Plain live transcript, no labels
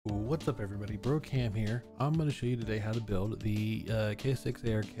What's up everybody, Brocam here. I'm going to show you today how to build the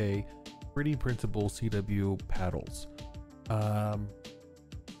K6ARK 3D printable CW paddles.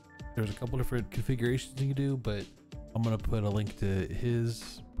 There's a couple different configurations you can do, but I'm going to put a link to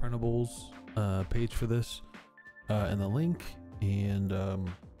his printables page for this in the link, and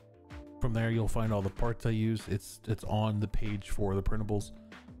from there you'll find all the parts I use. It's on the page for the printables.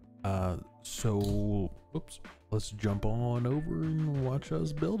 Let's jump on over and watch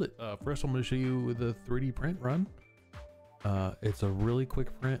us build it. First, I'm going to show you the 3D print run. It's a really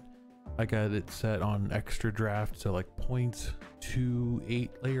quick print. I got it set on extra draft, so like 0.28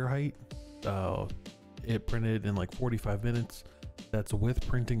 layer height. It printed in like 45 minutes. That's with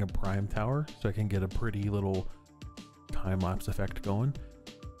printing a prime tower, so I can get a pretty little time-lapse effect going.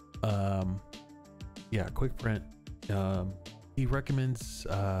 Yeah, quick print. He recommends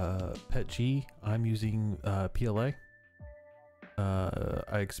PETG. I'm using PLA.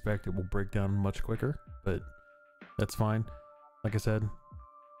 I expect it will break down much quicker, but that's fine. Like I said,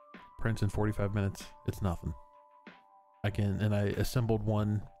 prints in 45 minutes. It's nothing. And I assembled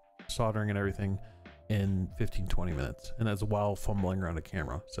one, soldering and everything, in 15-20 minutes, and that's while fumbling around a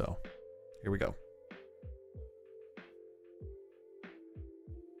camera. So here we go.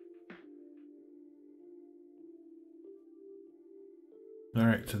 All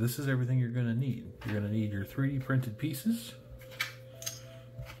right, so this is everything you're gonna need. You're gonna need your 3D printed pieces.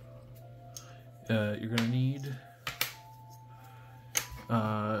 You're gonna need,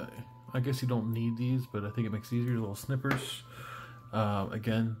 I guess you don't need these, but I think it makes it easier, little snippers.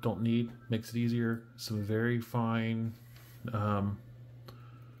 Again, don't need, makes it easier. Some very fine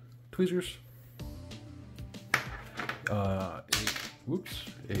tweezers. A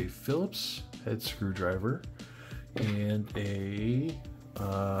Phillips head screwdriver, and a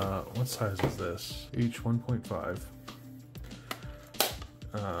what size is this? Each 1.5,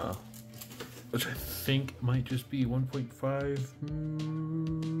 which I think might just be 1.5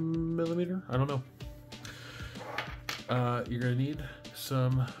 millimeter. I don't know. You're gonna need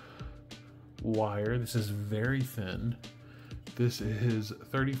some wire. This is very thin. This is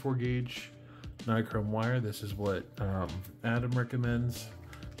 34 gauge nichrome wire. This is what Adam recommends,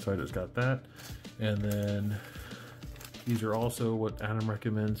 so I just got that. And then these are also what Adam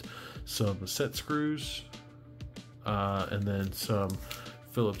recommends, some set screws, and then some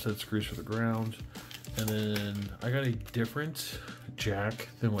Phillips head screws for the ground. And then I got a different jack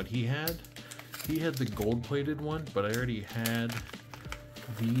than what he had. He had the gold plated one, but I already had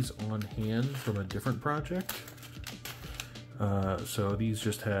these on hand from a different project. So these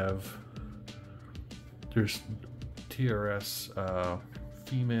just have, there's TRS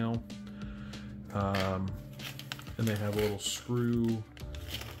female, and they have a little screw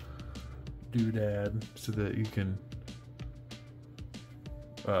doodad so that you can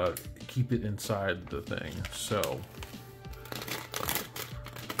keep it inside the thing. So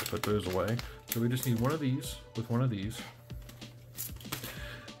put those away. So we just need one of these with one of these.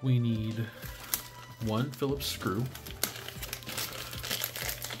 We need one Phillips screw.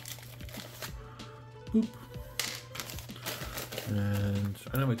 Boop. And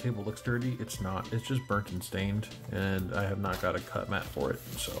I know my table looks dirty. It's not. It's just burnt and stained, and I have not got a cut mat for it.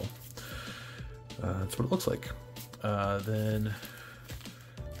 So that's what it looks like. Then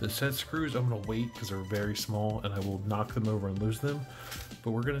the set screws, I'm going to wait because they're very small, and I will knock them over and lose them.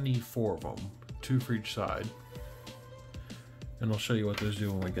 But we're going to need 4 of them, 2 for each side. And I'll show you what those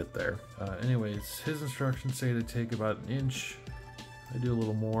do when we get there. Anyways, his instructions say to take about 1 inch. I do a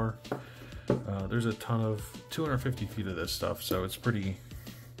little more. There's a ton of 250 feet of this stuff, so it's pretty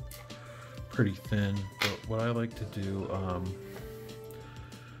thin. But what I like to do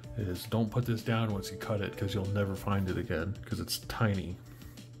is don't put this down once you cut it, because you'll never find it again because it's tiny.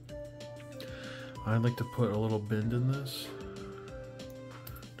 I like to put a little bend in this,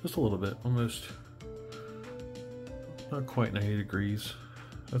 just a little bit, almost not quite 90 degrees.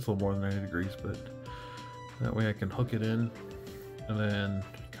 That's a little more than 90 degrees, but that way I can hook it in and then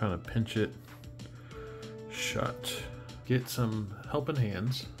kind of pinch it shut. Get some helping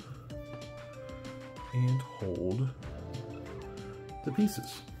hands and hold the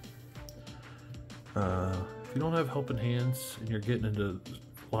pieces. If you don't have helping hands and you're getting into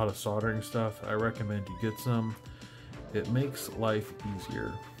a lot of soldering stuff, I recommend you get some. It makes life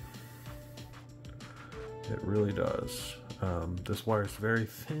easier. It really does. This wire is very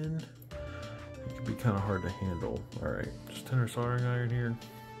thin. It can be kind of hard to handle. Alright, just thinner soldering iron here.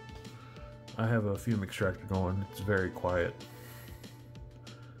 I have a fume extractor going. It's very quiet.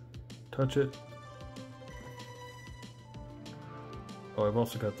 Touch it. Oh, I've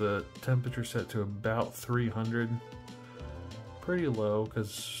also got the temperature set to about 300. pretty low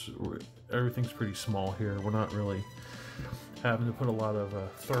because everything's pretty small here. We're not really having to put a lot of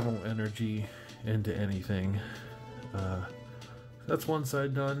thermal energy into anything. That's one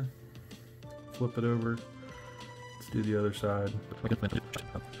side done. Flip it over. Let's do the other side.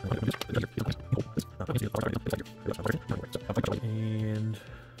 And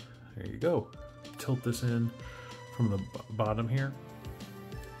there you go. Tilt this in from the bottom here.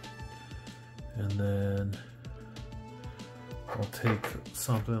 And then I'll take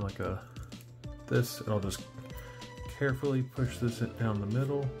something like this, and I'll just carefully push this down the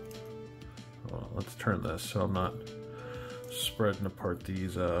middle. Let's turn this so I'm not spreading apart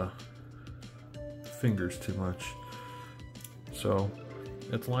these fingers too much. So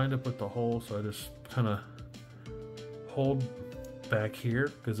it's lined up with the hole, so I just kind of hold back here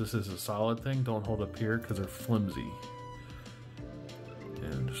because this is a solid thing. Don't hold up here because they're flimsy.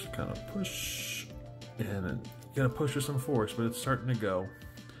 And just kind of push, and then you gotta push with some force, but it's starting to go.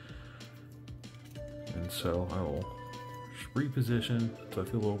 And so I will reposition so I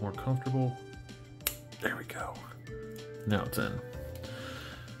feel a little more comfortable. There we go. Now it's in.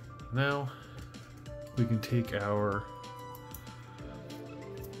 Now we can take our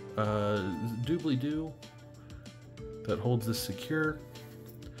doobly-doo that holds this secure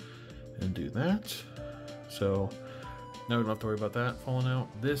and do that. So now we don't have to worry about that falling out.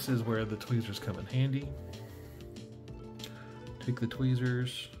 This is where the tweezers come in handy. Take the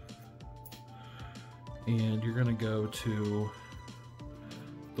tweezers and you're gonna go to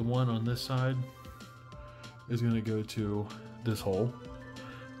the one on this side is gonna go to this hole.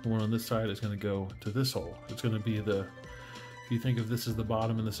 The one on this side is gonna go to this hole. It's gonna be if you think of this as the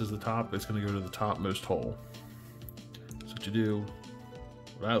bottom and this is the top, it's gonna go to the topmost hole. So what you do,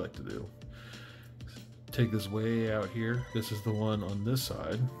 what I like to do, take this way out here. This is the one on this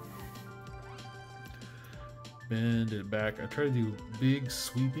side. Bend it back. I try to do big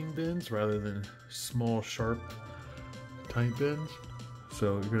sweeping bends rather than small, sharp, tight bends.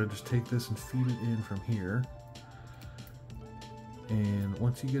 So you're gonna just take this and feed it in from here. And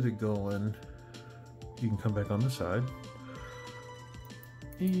once you get it going, you can come back on this side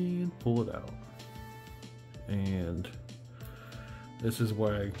and pull it out. And this is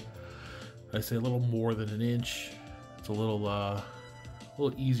why I say a little more than an inch. It's a little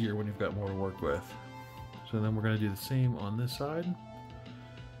easier when you've got more to work with. So then we're going to do the same on this side.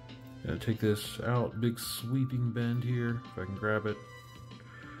 Gonna take this out, big sweeping bend here, if I can grab it.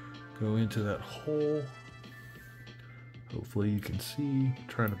 Go into that hole. Hopefully you can see. I'm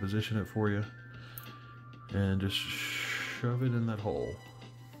trying to position it for you. And just shove it in that hole.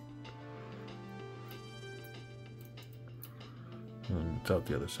 And it's out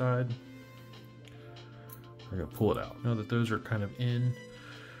the other side. We're gonna pull it out. Now that those are kind of in,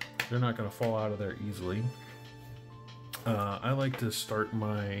 they're not gonna fall out of there easily. I like to start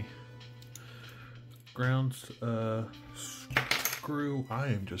my ground screw. I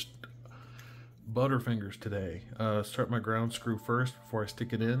am just butterfingers today. Start my ground screw first before I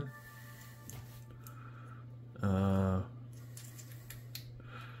stick it in.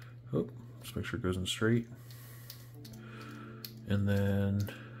 Just make sure it goes in straight. And then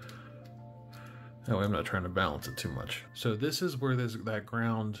that way I'm not trying to balance it too much. So this is where that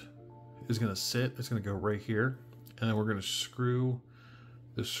ground is going to sit. It's going to go right here. And then we're going to screw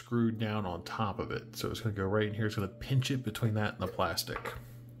the screw down on top of it. So it's going to go right in here. It's going to pinch it between that and the plastic.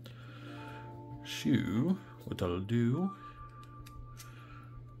 What I'll do,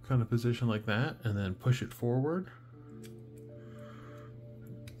 kind of position like that, and then push it forward.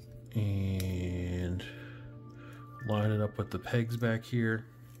 And line it up with the pegs back here.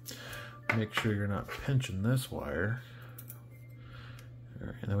 Make sure you're not pinching this wire. All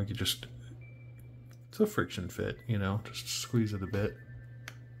right, and then we can just, it's a friction fit, you know, just squeeze it a bit.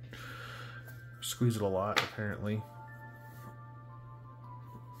 Squeeze it a lot, apparently.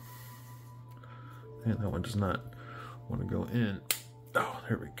 And that one does not want to go in. Oh,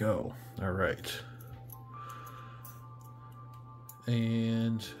 there we go. All right.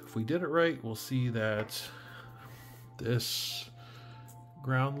 And if we did it right, we'll see that this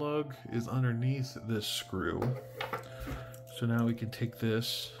ground lug is underneath this screw. So now we can take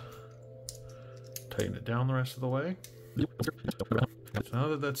this, tighten it down the rest of the way. So now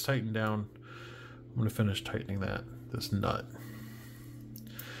that that's tightened down, I'm going to finish tightening this nut.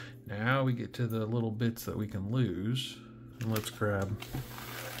 Now we get to the little bits that we can lose. And let's grab,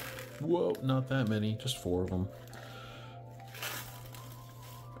 whoa, not that many, just 4 of them.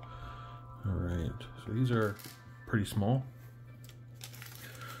 All right, so these are pretty small.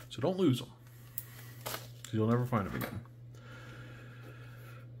 So don't lose them, because you'll never find them again.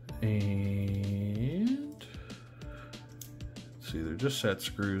 And see, they're just set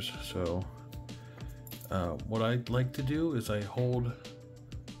screws. So what I like to do is I hold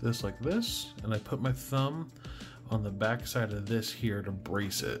this like this, and I put my thumb on the back side of this here to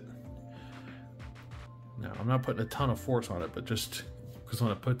brace it. Now, I'm not putting a ton of force on it, but just because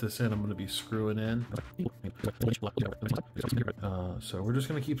when I put this in, I'm going to be screwing in. So we're just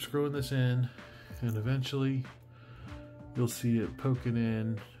going to keep screwing this in, and eventually you'll see it poking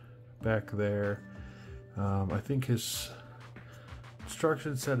in back there. I think his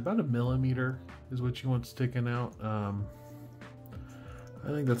instructions said about 1 millimeter is what you want sticking out. I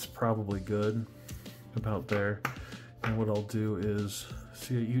think that's probably good, about there. And what I'll do is,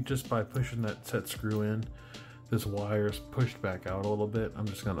 see, you just by pushing that set screw in, this wire's pushed back out a little bit. I'm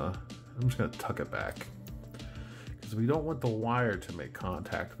just gonna tuck it back, because we don't want the wire to make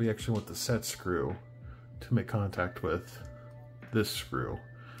contact. We actually want the set screw to make contact with this screw,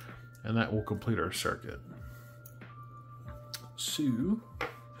 and that will complete our circuit. So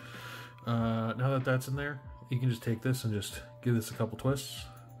now that that's in there, you can just take this and just give this a couple twists.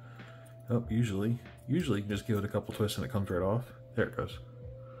 Oh, usually you can just give it a couple twists and it comes right off. There it goes.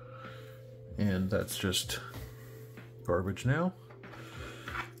 And that's just garbage now.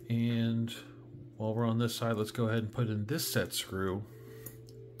 And while we're on this side, let's go ahead and put in this set screw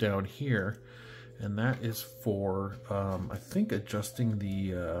down here. And that is for, I think, adjusting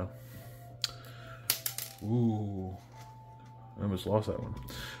the, ooh, I almost lost that one.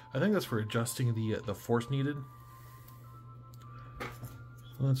 I think that's for adjusting the force needed. So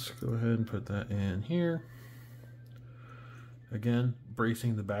let's go ahead and put that in here. Again,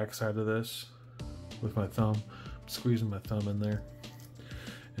 bracing the back side of this with my thumb, squeezing my thumb in there.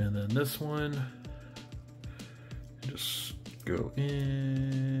 And then this one, just go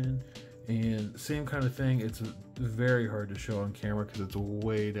in, and same kind of thing. It's very hard to show on camera because it's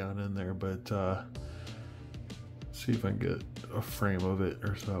way down in there, but see if I can get a frame of it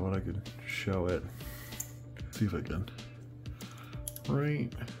or so when I can show it. See if I can.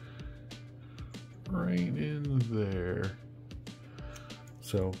 Right in there.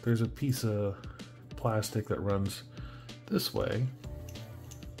 So there's a piece of plastic that runs this way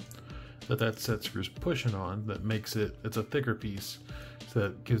that set screw's pushing on, that makes it, it's a thicker piece, so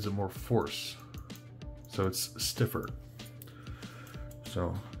that gives it more force, so it's stiffer.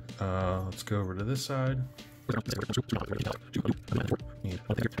 So let's go over to this side.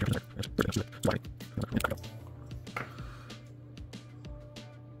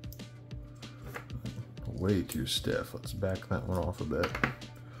 Way too stiff. Let's back that one off a bit.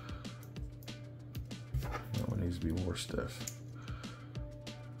 That one needs to be more stiff.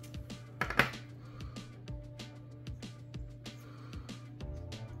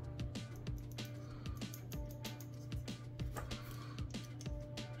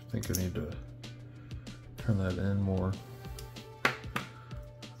 I think I need to turn that in more. A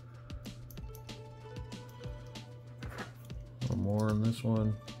little more on this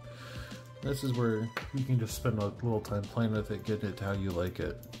one. This is where you can just spend a little time playing with it, getting it to how you like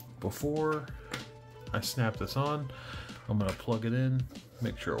it. Before I snap this on, I'm gonna plug it in,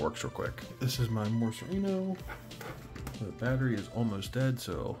 make sure it works real quick. This is my Morcerino. The battery is almost dead,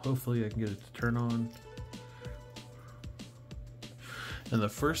 so hopefully I can get it to turn on. And the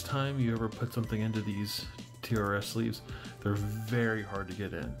first time you ever put something into these TRS sleeves, they're very hard to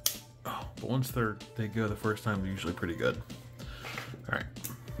get in. Oh, but once they go the first time, they're usually pretty good. All right.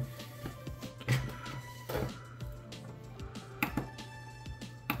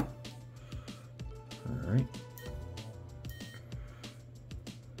 All right.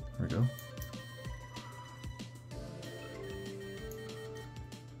 There we go.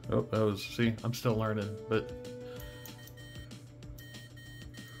 Oh, that was, see, I'm still learning, but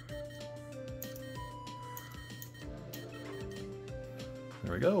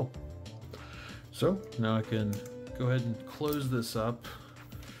there we go. So now I can go ahead and close this up.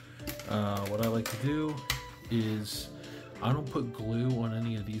 What I like to do is I don't put glue on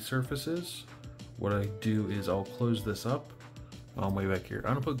any of these surfaces. What I do is I'll close this up. Oh, I'm way back here.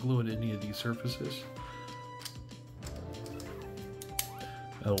 I don't put glue on any of these surfaces.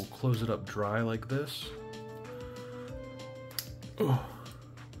 I'll close it up dry like this. Oh.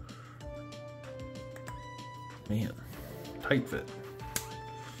 Man, tight fit.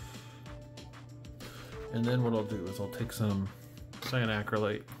 And then what I'll do is I'll take some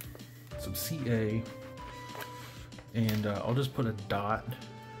cyanacrylate, some CA, and I'll just put a dot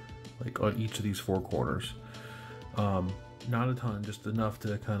like on each of these four corners. Not a ton, just enough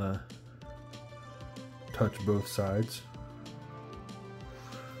to kind of touch both sides.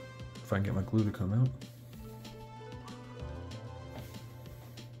 If I can get my glue to come out.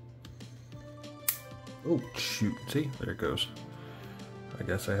 Oh shoot, see, there it goes. I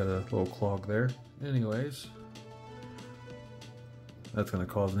guess I had a little clog there. Anyways, that's going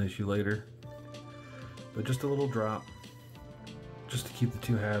to cause an issue later. But just a little drop, just to keep the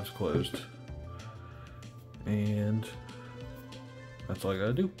two halves closed. And that's all I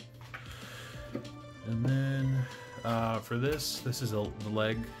gotta do. And then for this is the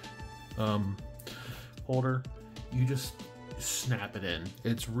leg holder. You just snap it in.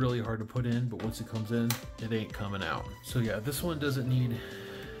 It's really hard to put in, but once it comes in, it ain't coming out. So yeah, this one doesn't need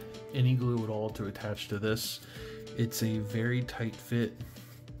any glue at all to attach to this. It's a very tight fit.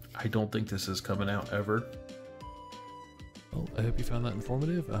 I don't think this is coming out ever. Well, I hope you found that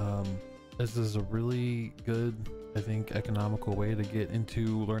informative. This is a really good, I think, economical way to get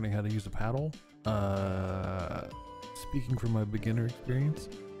into learning how to use a paddle. Speaking from my beginner experience,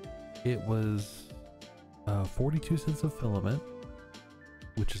 it was 42 cents of filament,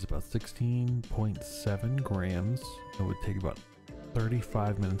 which is about 16.7 grams. It would take about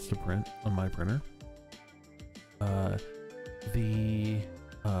 35 minutes to print on my printer. The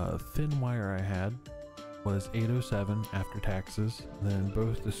thin wire I had was 807 after taxes. Then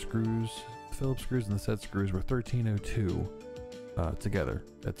both the screws, Phillips screws and the set screws, were 1302 together.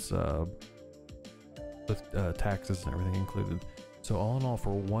 That's with taxes and everything included. So all in all,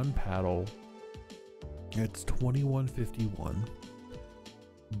 for one paddle, it's $21.51.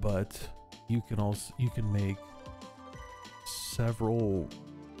 But you can make several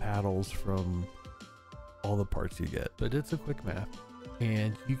paddles from all the parts you get. So I did some quick math,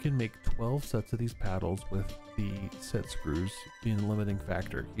 and you can make 12 sets of these paddles with the set screws being the limiting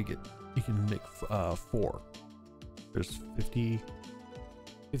factor. You can make 4. There's 50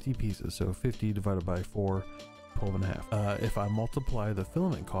 pieces, so 50 divided by 4, 12 and a half. If I multiply the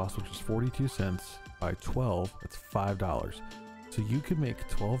filament cost, which is 42 cents, by 12, that's $5. So you could make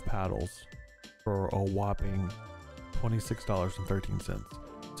 12 paddles for a whopping $26.13.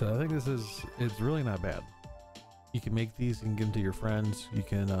 So I think it's really not bad. You can make these and give them to your friends. You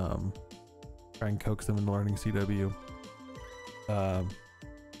can try and coax them into learning CW.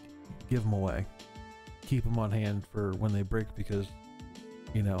 Give them away. Keep them on hand for when they break, because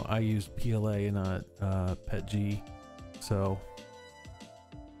you know I use PLA and not Pet G, so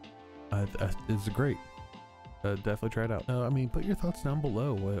it's great. Definitely try it out. I mean, put your thoughts down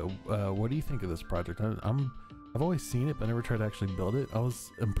below. What do you think of this project? I've always seen it, but I never tried to actually build it. I was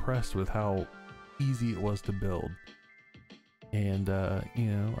impressed with how easy it was to build, and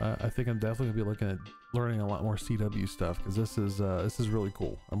you know, I think I'm definitely gonna be looking at learning a lot more CW stuff, because this is really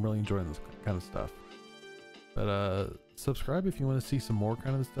cool. I'm really enjoying this kind of stuff. But subscribe if you want to see some more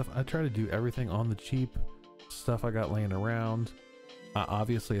kind of stuff. I try to do everything on the cheap stuff I got laying around.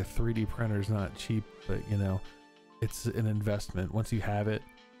 Obviously a 3D printer is not cheap, but you know, it's an investment. Once you have it,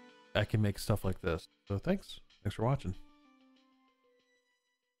 I can make stuff like this. So thanks for watching.